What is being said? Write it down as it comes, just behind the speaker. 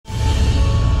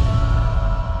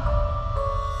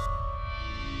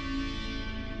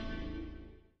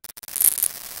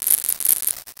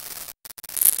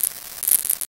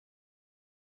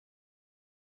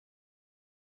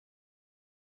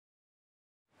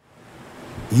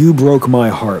You broke my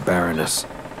heart, Baroness.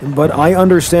 But I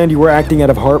understand you were acting out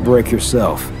of heartbreak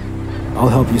yourself. I'll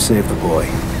help you save the boy.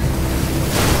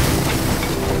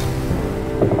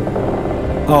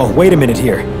 Oh, wait a minute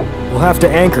here. We'll have to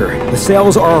anchor. The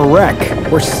sails are a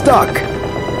wreck. We're stuck.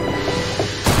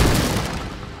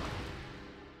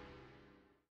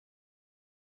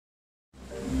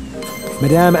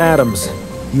 Madame Adams,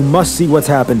 you must see what's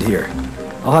happened here.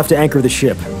 I'll have to anchor the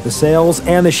ship. The sails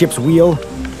and the ship's wheel.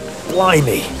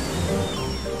 Blimey.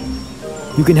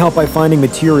 You can help by finding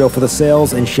material for the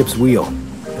sails and ship's wheel.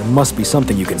 There must be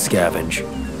something you can scavenge.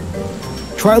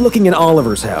 Try looking in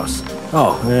Oliver's house.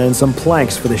 Oh, and some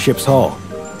planks for the ship's hull.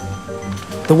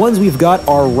 The ones we've got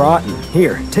are rotten.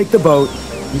 Here, take the boat.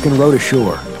 You can row to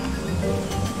shore.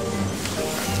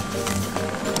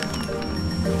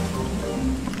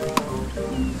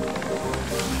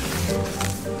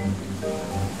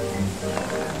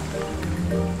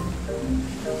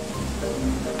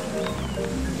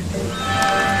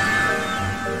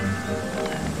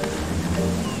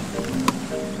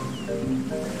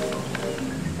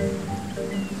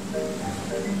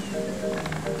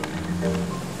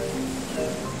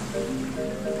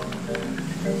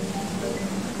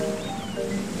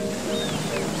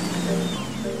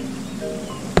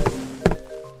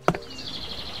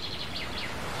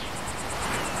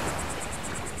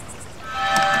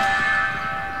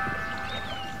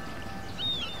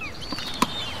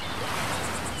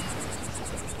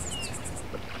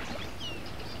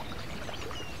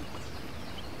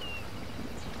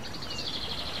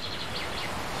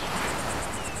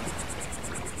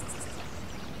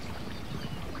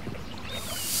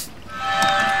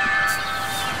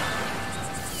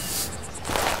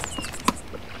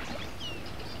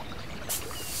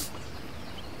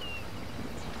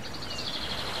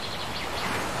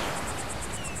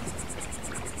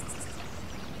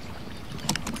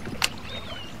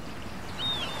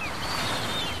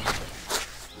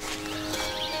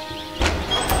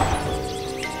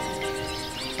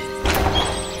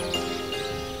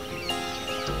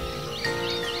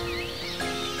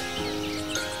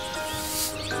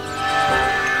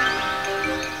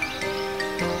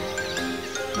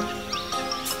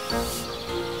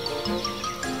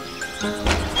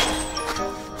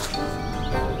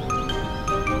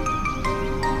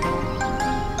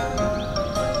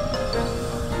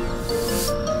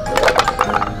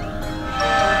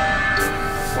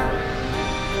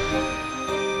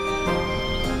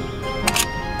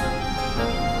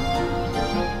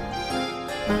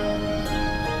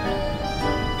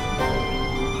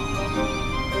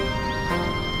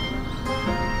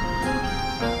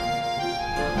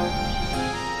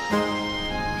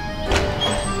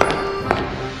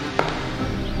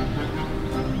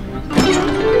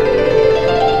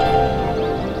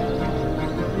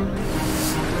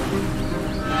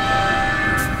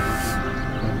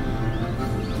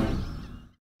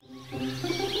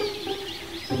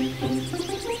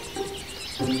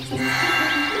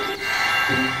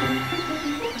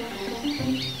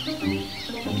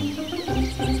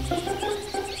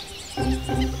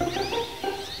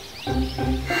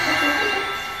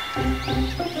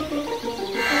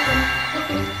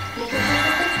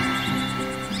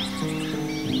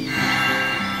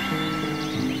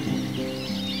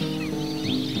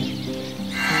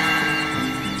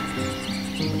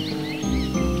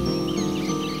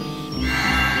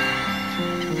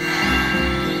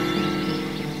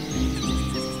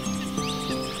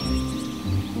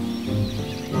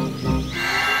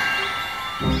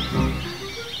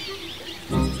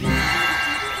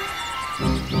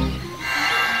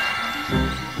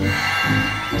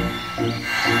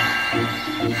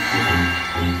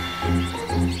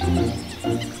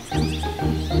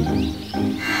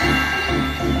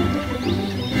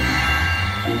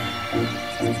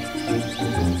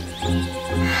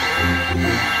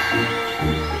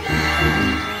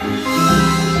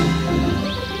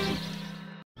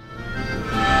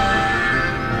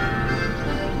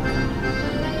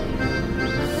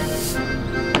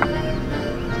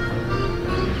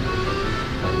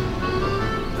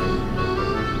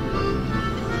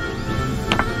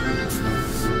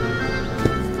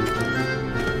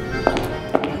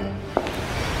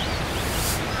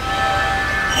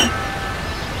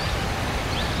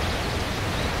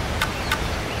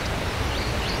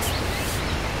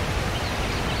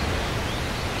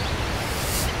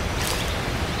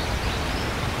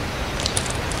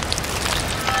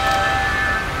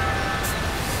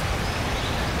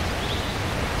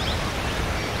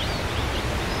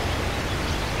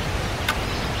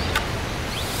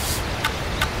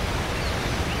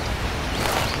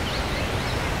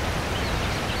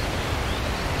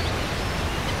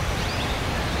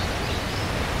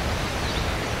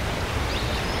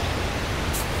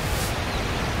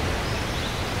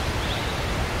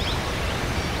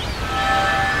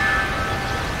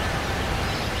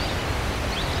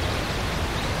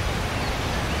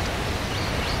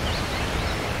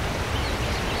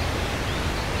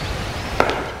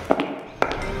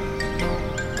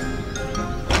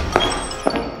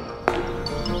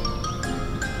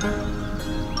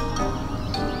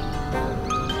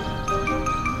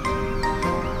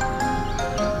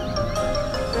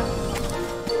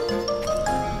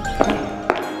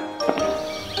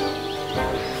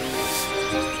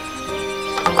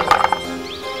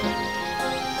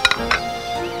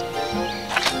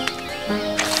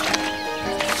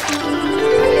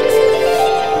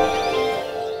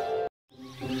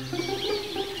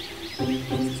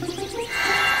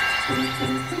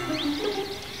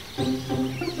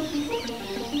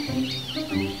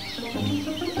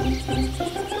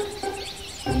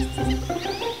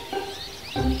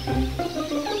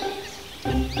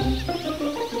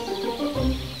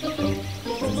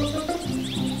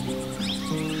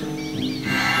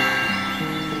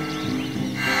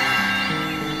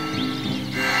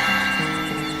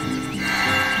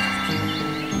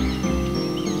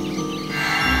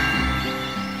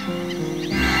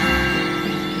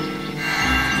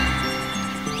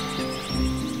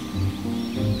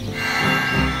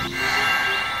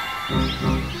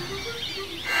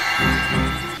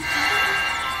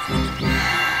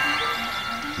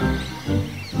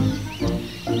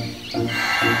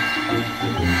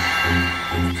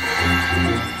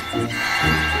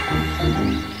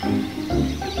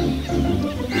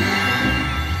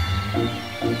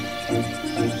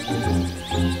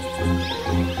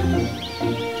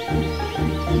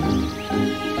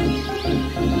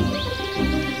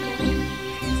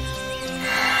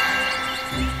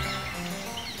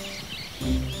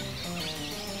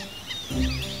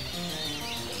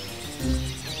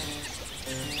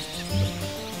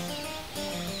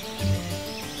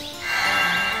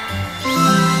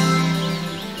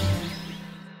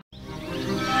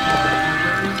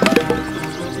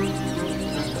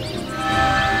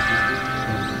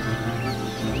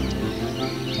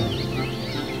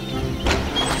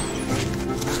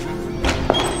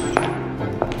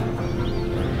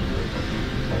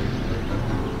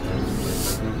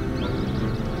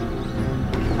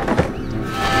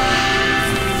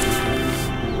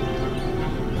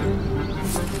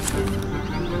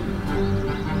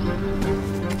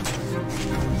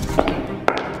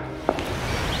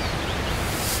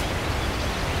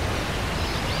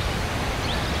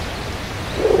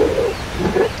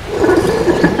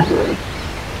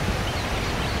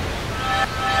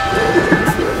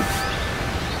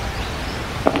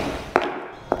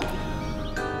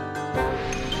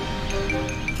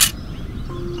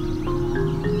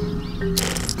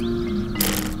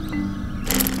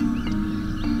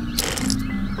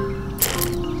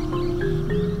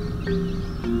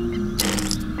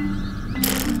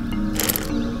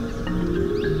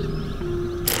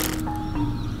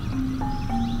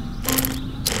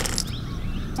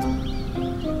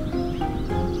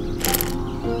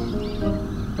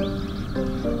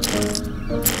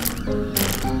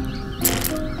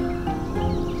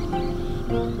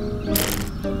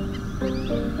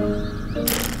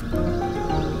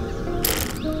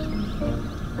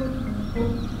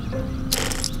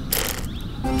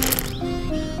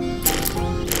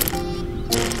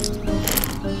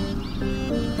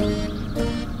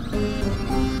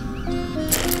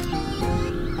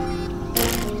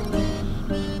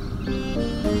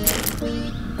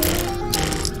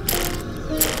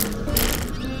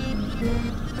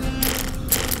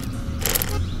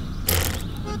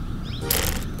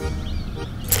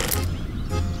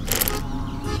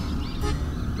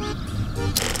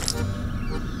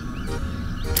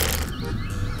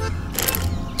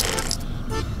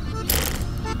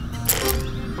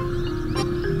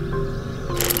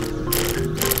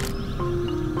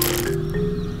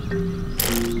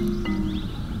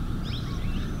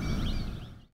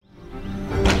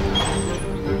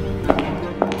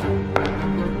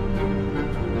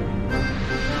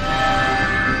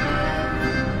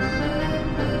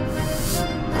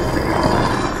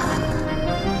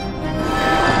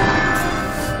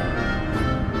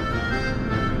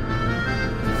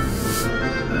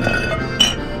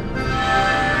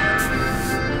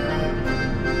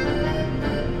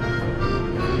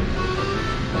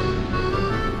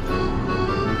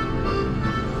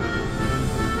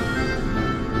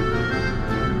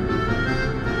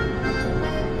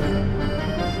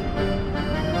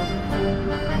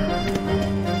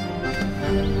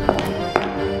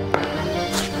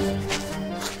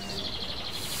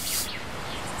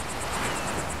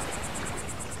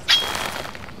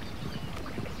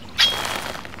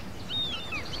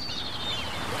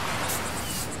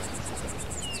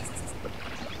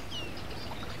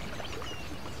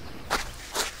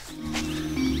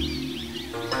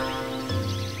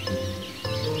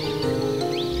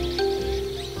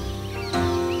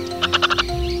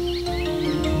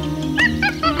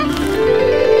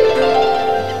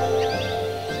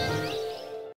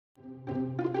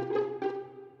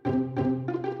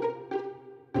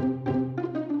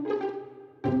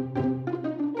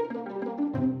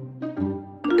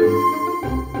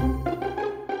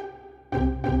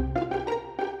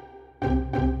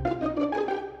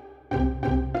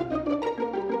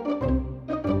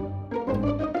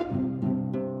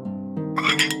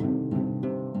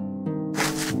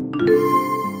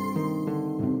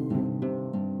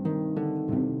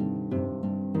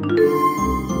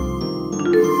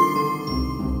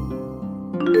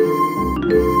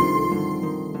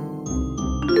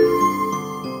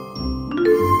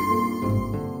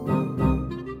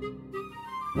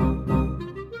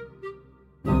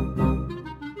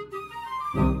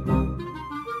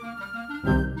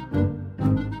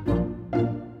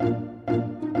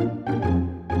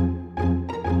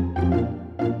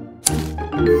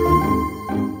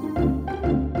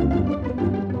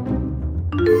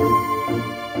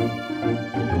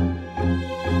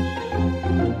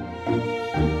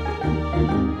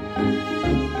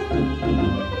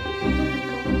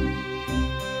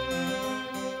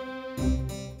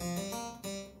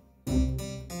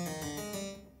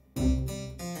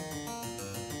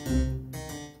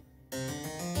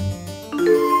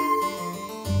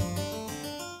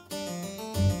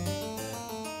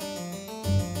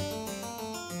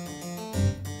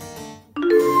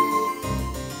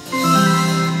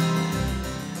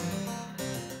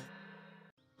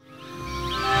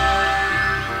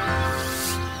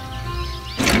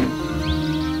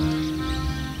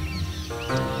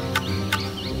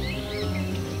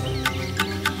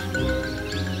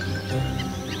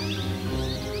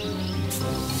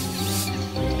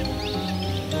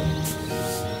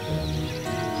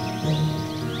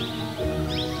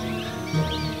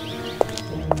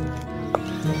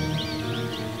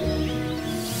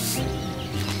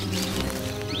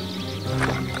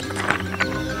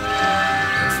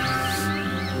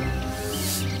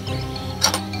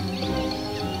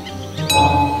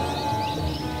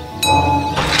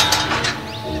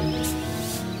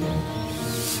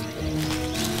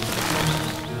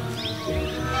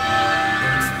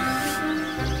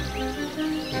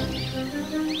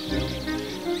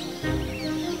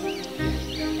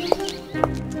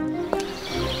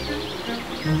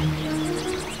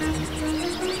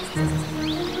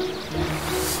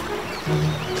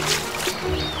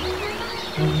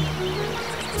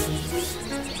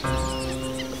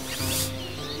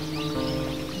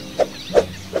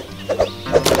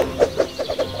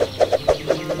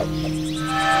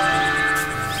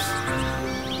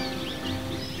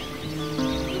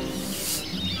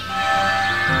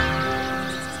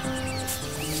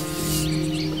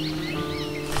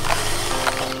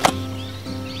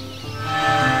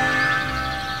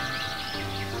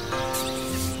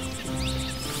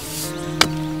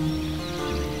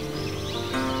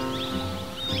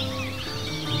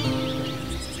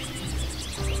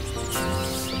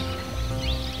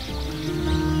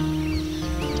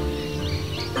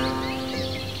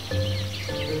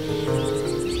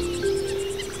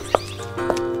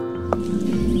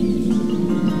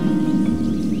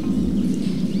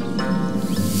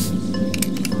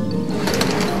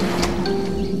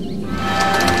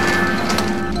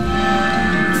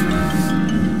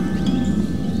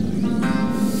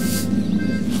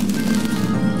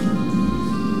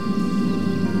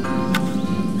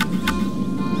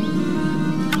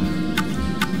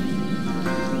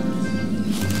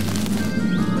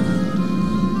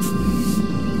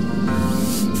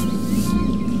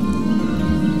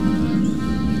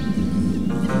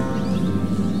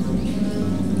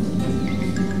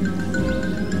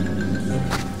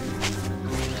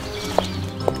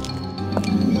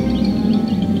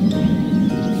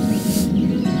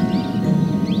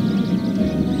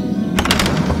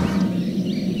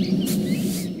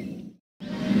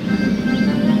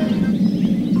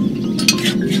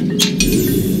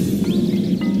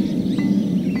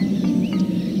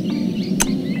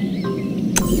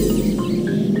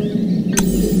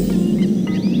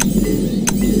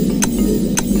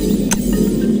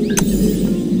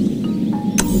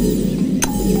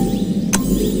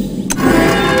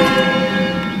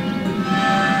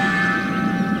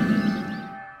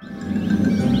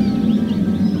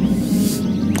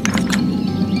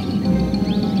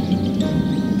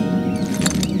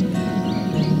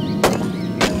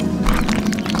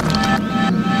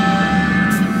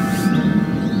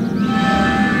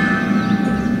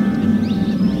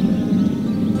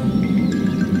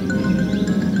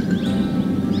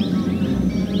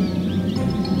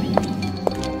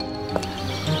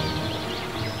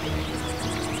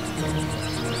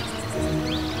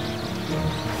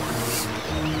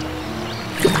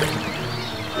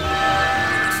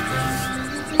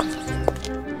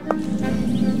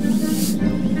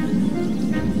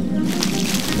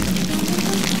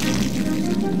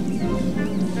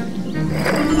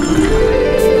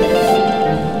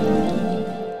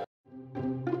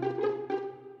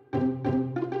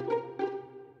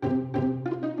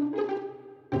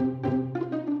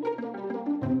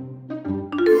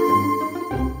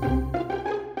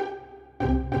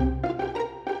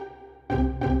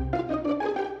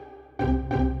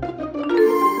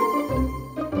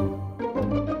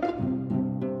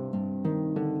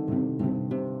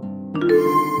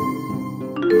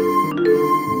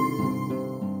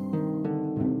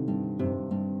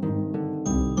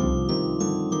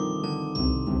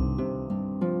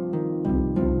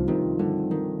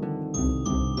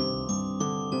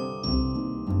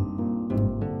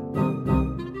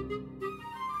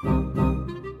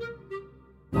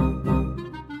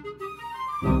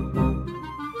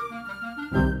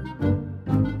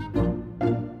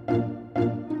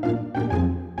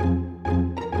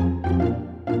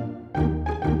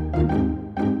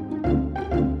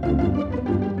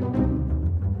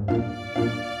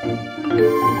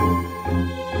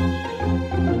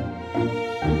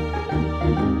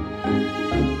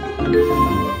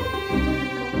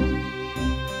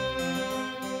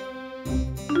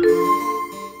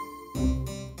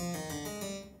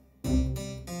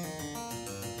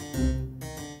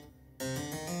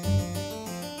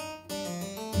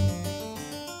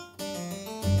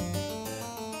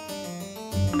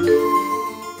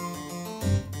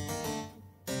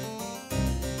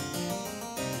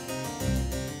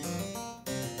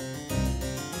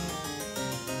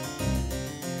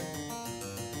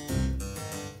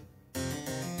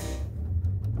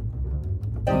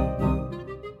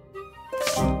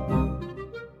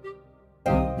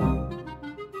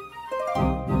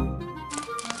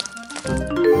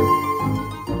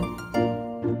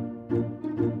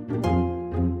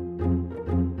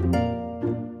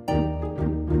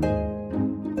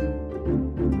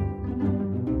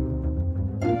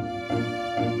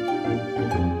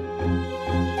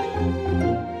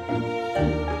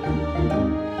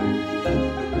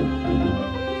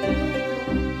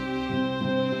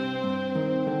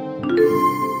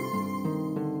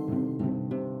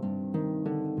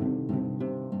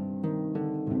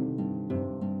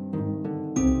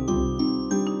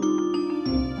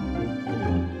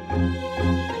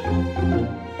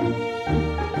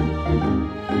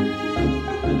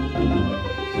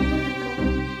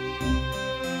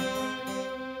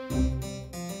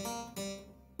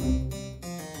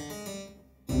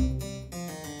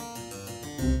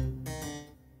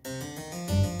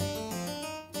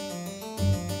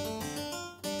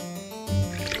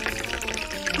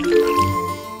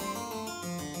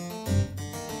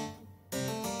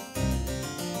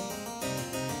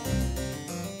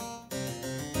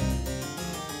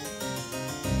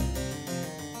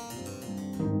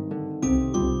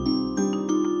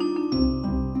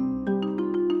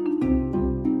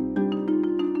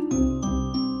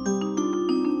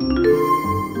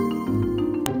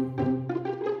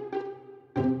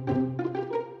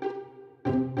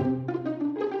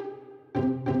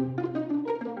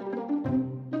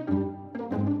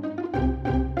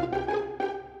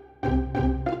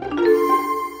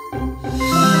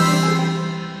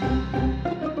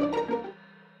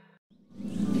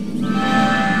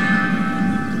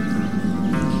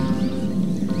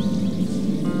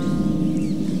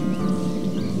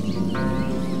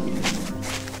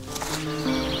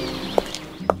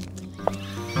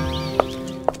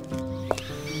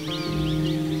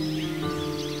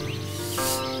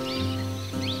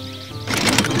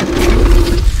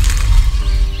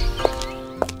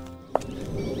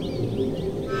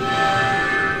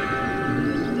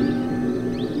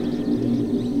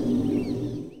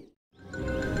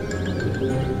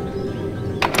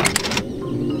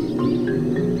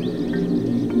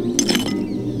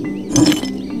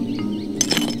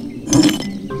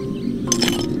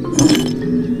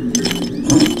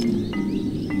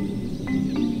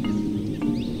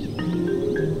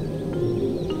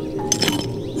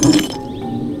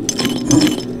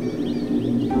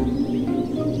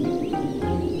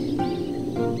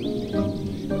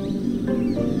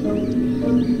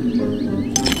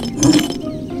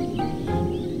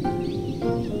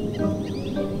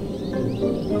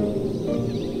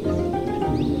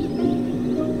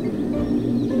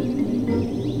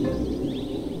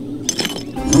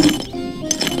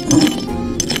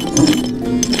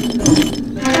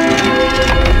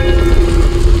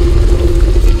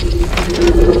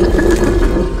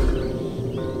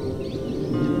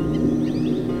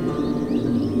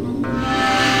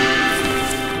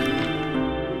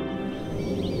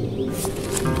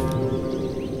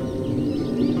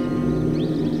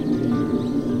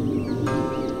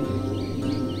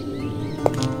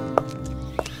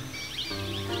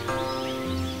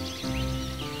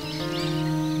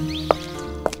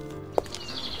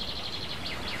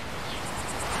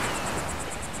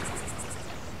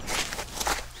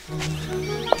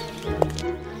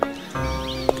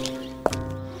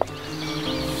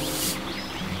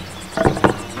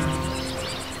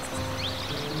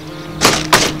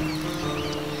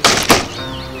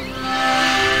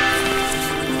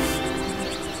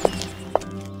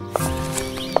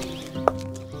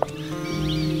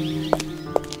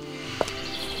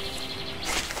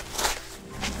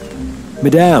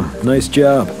 Madame, nice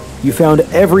job. You found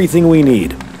everything we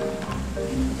need.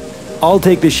 I'll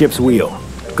take the ship's wheel.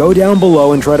 Go down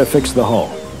below and try to fix the hull.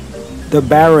 The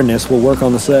Baroness will work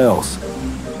on the sails.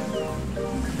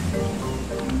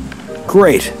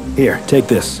 Great. Here, take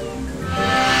this.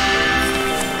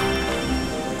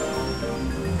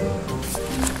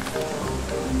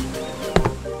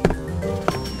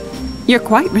 You're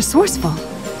quite resourceful.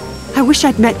 I wish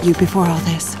I'd met you before all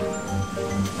this.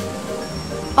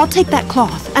 I'll take that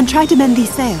cloth and try to mend these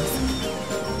sails.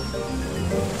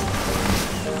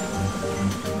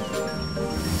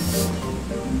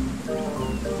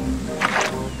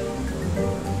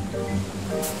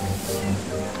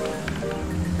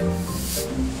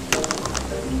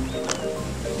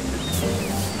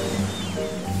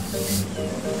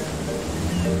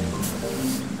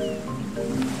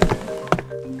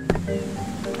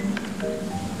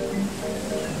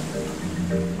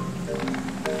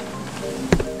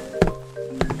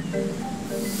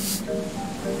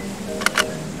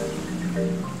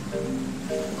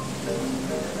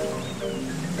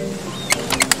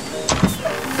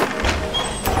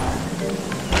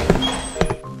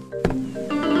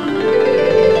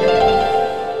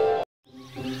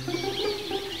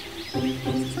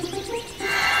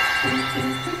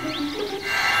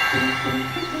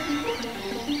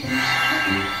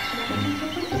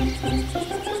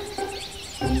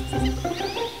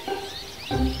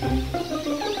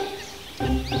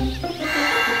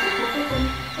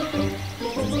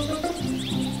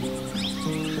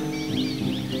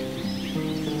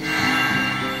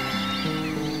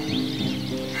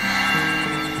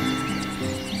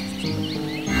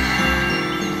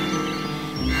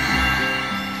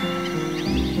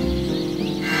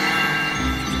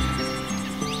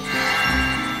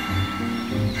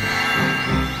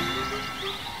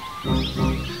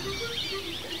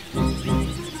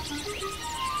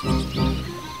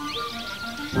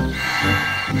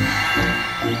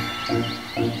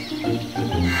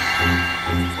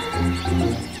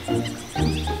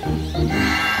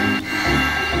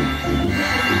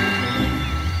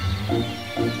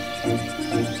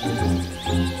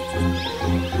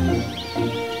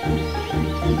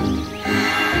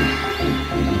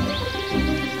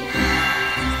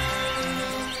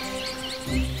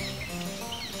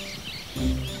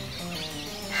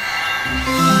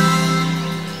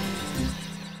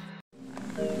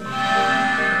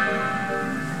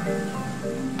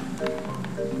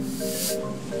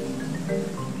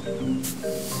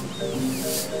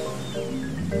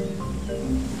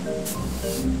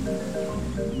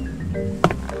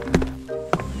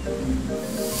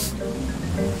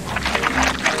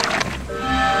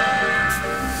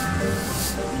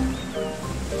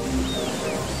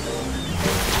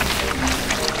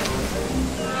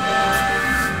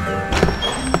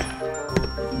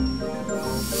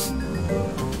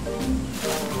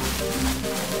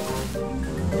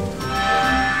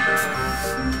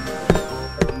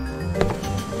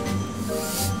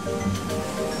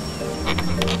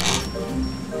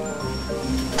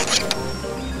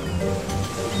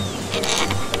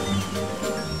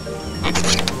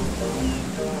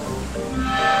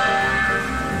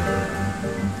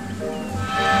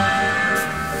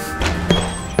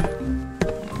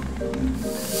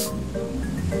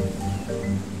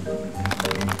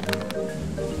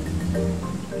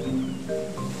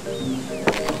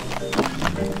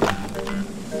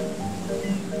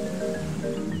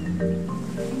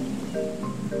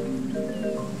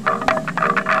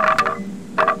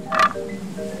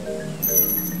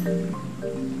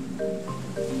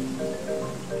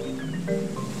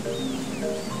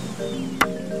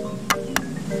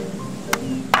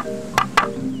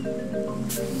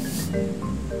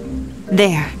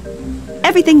 There.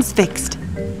 Everything's fixed.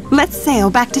 Let's sail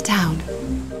back to town.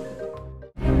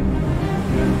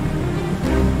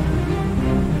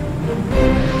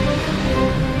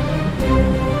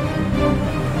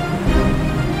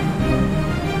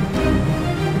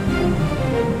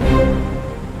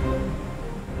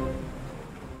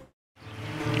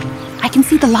 I can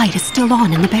see the light is still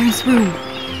on in the Baron's room.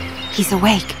 He's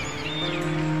awake.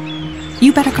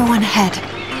 You better go on ahead.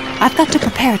 I've got to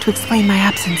prepare to explain my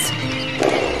absence.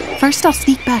 First, I'll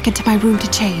sneak back into my room to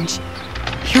change.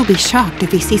 He'll be shocked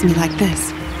if he sees me like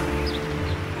this.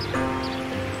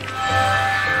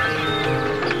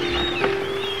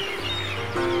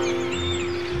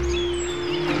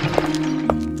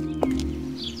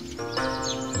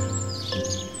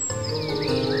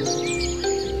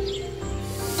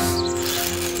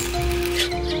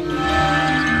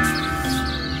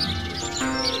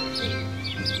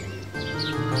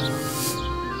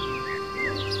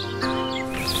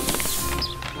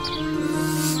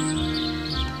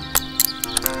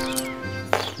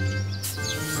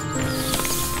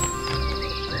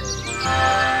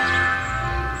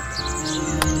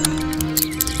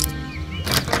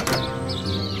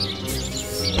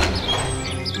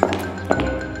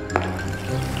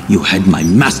 You had my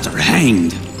master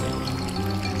hanged.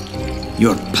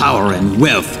 Your power and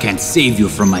wealth can't save you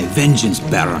from my vengeance,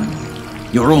 Baron.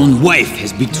 Your own wife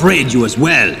has betrayed you as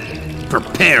well.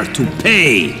 Prepare to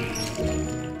pay!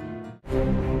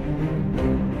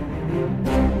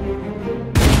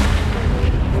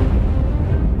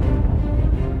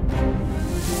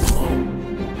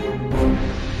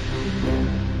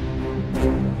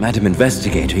 Madam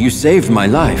Investigator, you saved my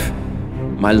life.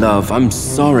 My love, I'm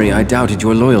sorry I doubted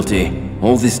your loyalty.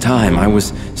 All this time, I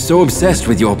was so obsessed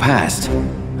with your past.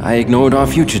 I ignored our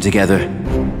future together.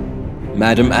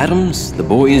 Madam Adams, the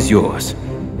boy is yours.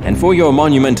 And for your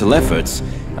monumental efforts,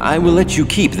 I will let you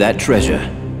keep that treasure.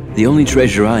 The only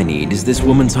treasure I need is this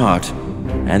woman's heart.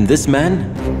 And this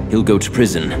man, he'll go to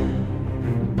prison.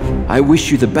 I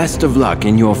wish you the best of luck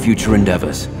in your future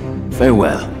endeavors.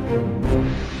 Farewell.